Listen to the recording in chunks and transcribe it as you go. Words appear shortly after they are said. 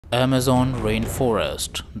Amazon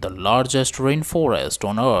rainforest, the largest rainforest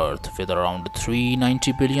on Earth with around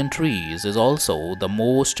 390 billion trees, is also the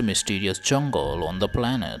most mysterious jungle on the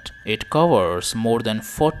planet. It covers more than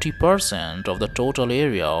 40% of the total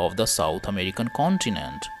area of the South American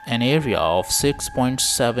continent. An area of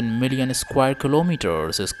 6.7 million square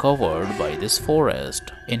kilometers is covered by this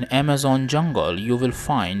forest. In Amazon jungle, you will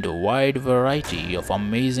find a wide variety of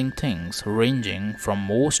amazing things ranging from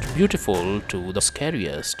most beautiful to the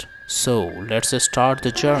scariest. So let's start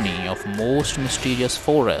the journey of most mysterious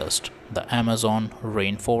forest, the Amazon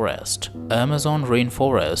rainforest. Amazon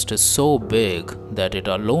rainforest is so big that it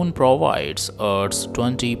alone provides Earth's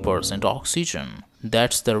 20% oxygen.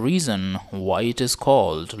 That's the reason why it is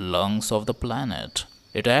called lungs of the planet.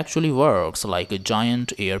 It actually works like a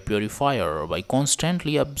giant air purifier by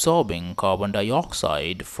constantly absorbing carbon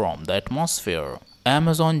dioxide from the atmosphere.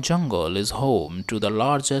 Amazon jungle is home to the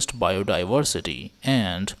largest biodiversity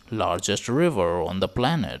and largest river on the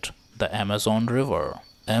planet, the Amazon River.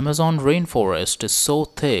 Amazon rainforest is so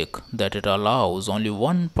thick that it allows only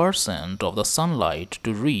 1% of the sunlight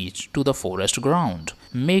to reach to the forest ground,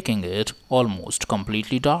 making it almost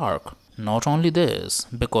completely dark. Not only this,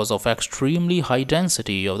 because of extremely high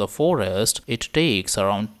density of the forest, it takes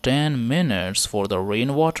around 10 minutes for the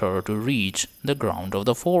rainwater to reach the ground of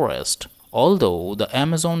the forest. Although the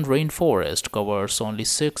Amazon rainforest covers only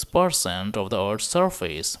 6% of the Earth's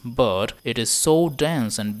surface, but it is so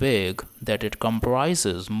dense and big that it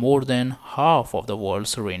comprises more than half of the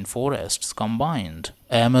world's rainforests combined.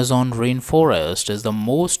 Amazon rainforest is the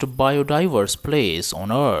most biodiverse place on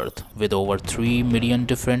Earth with over 3 million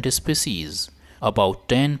different species. About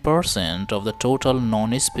 10% of the total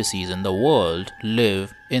non-species in the world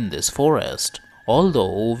live in this forest.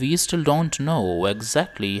 Although we still don't know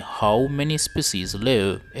exactly how many species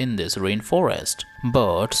live in this rainforest,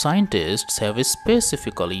 but scientists have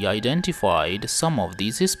specifically identified some of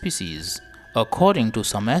these species. According to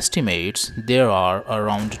some estimates, there are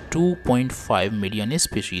around 2.5 million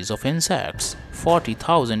species of insects,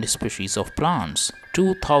 40,000 species of plants,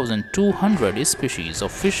 2,200 species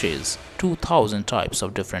of fishes, 2,000 types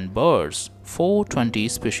of different birds, 420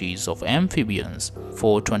 species of amphibians,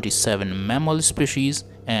 427 mammal species,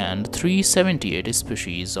 and 378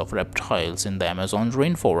 species of reptiles in the Amazon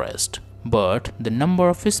rainforest. But the number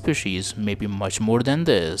of species may be much more than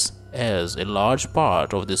this, as a large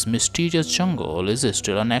part of this mysterious jungle is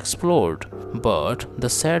still unexplored. But the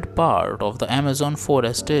sad part of the Amazon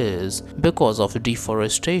forest is, because of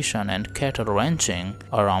deforestation and cattle ranching,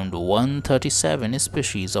 around 137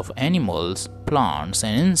 species of animals, plants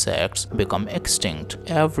and insects become extinct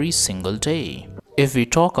every single day. If we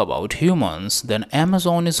talk about humans, then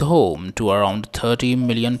Amazon is home to around 30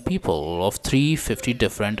 million people of 350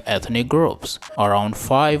 different ethnic groups. Around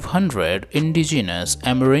 500 indigenous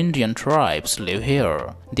Amerindian tribes live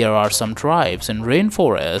here. There are some tribes in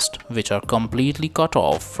rainforest which are completely cut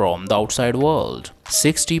off from the outside world.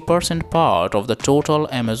 60% part of the total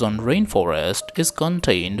Amazon rainforest is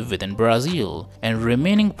contained within Brazil and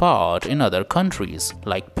remaining part in other countries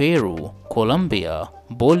like Peru, Colombia,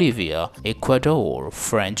 Bolivia, Ecuador,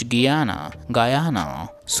 French Guiana, Guyana,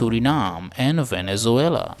 Suriname, and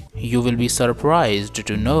Venezuela. You will be surprised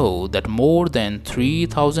to know that more than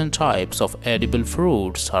 3,000 types of edible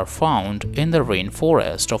fruits are found in the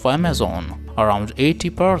rainforest of Amazon. Around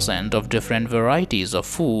 80% of different varieties of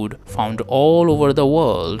food found all over the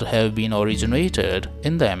world have been originated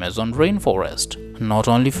in the Amazon rainforest. Not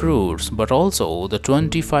only fruits, but also the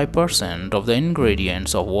 25% of the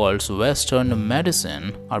ingredients of world's Western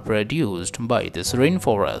medicine are produced by this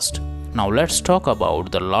rainforest. Now let's talk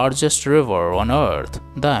about the largest river on Earth,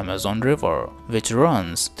 the Amazon River, which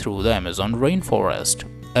runs through the Amazon rainforest.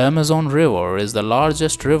 Amazon River is the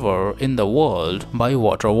largest river in the world by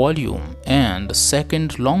water volume and the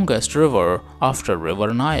second longest river after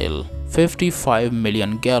River Nile. 55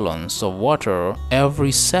 million gallons of water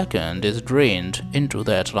every second is drained into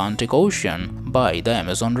the Atlantic Ocean by the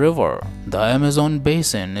Amazon River. The Amazon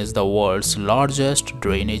Basin is the world's largest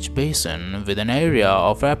drainage basin with an area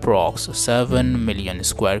of approx 7 million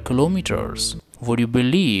square kilometers. Would you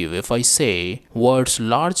believe if I say world's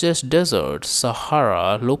largest desert,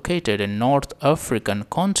 Sahara, located in North African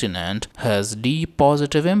continent, has deep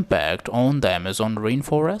positive impact on the Amazon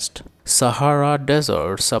rainforest? Sahara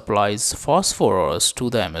Desert supplies phosphorus to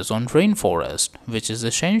the Amazon rainforest, which is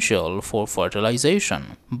essential for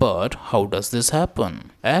fertilization. But how does this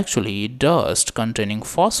happen? Actually, dust containing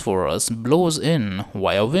phosphorus blows in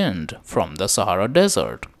via wind from the Sahara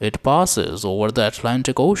Desert. It passes over the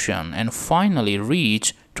Atlantic Ocean and finally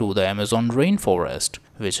reaches to the Amazon rainforest,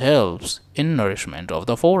 which helps in nourishment of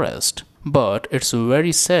the forest. But it's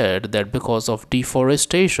very sad that because of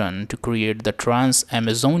deforestation to create the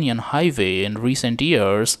Trans-Amazonian Highway in recent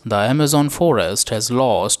years, the Amazon forest has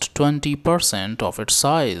lost 20% of its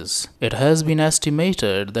size. It has been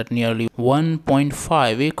estimated that nearly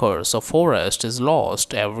 1.5 acres of forest is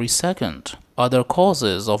lost every second. Other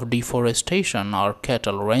causes of deforestation are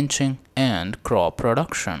cattle ranching and crop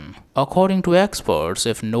production. According to experts,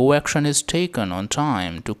 if no action is taken on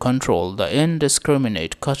time to control the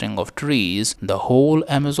indiscriminate cutting of trees, the whole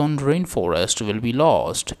Amazon rainforest will be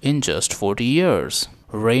lost in just 40 years.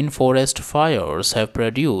 Rainforest fires have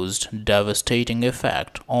produced devastating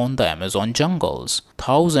effect on the Amazon jungles.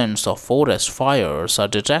 Thousands of forest fires are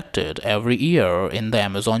detected every year in the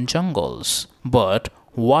Amazon jungles. But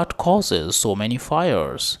what causes so many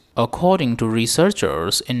fires? According to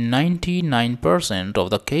researchers, in 99% of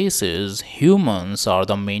the cases, humans are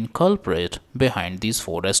the main culprit behind these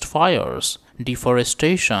forest fires.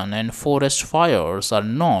 Deforestation and forest fires are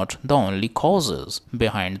not the only causes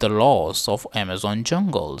behind the loss of Amazon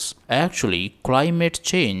jungles. Actually, climate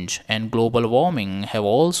change and global warming have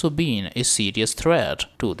also been a serious threat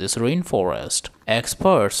to this rainforest.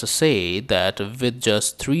 Experts say that with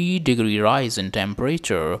just 3-degree rise in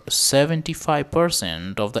temperature,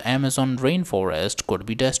 75% of the Amazon rainforest could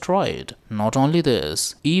be destroyed. Not only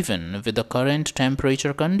this, even with the current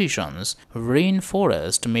temperature conditions,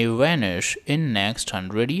 rainforest may vanish in next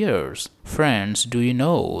 100 years. Friends, do you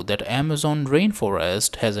know that Amazon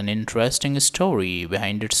rainforest has an interesting story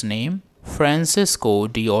behind its name? Francisco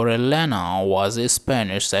de Orellana was a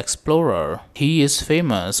Spanish explorer. He is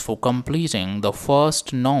famous for completing the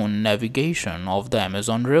first known navigation of the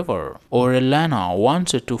Amazon River. Orellana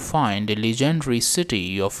wanted to find a legendary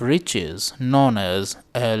city of riches known as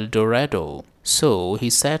El Dorado. So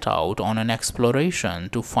he set out on an exploration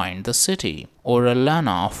to find the city.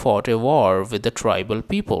 Orellana fought a war with the tribal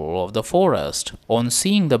people of the forest. On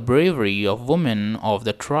seeing the bravery of women of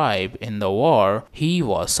the tribe in the war, he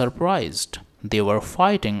was surprised. They were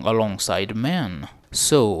fighting alongside men.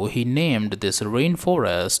 So he named this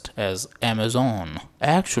rainforest as Amazon.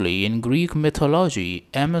 Actually, in Greek mythology,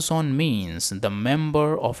 Amazon means the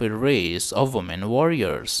member of a race of women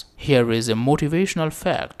warriors. Here is a motivational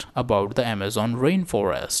fact about the Amazon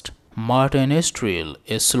rainforest. Martin Istriel,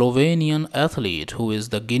 a Slovenian athlete who is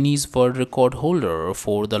the Guinness World Record holder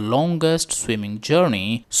for the longest swimming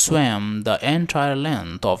journey, swam the entire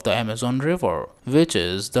length of the Amazon River, which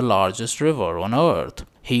is the largest river on Earth.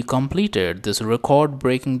 He completed this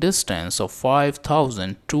record-breaking distance of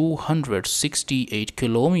 5,268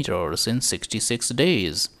 kilometers in 66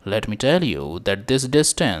 days. Let me tell you that this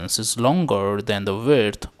distance is longer than the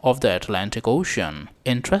width of the Atlantic Ocean.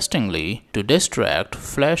 Interestingly, to distract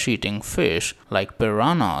flesh-eating fish like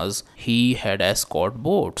piranhas, he had escort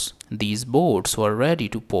boats. These boats were ready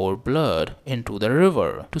to pour blood into the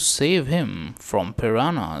river to save him from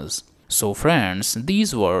piranhas. So friends,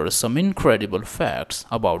 these were some incredible facts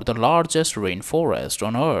about the largest rainforest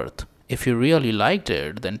on Earth. If you really liked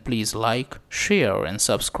it, then please like, share and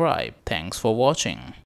subscribe. Thanks for watching.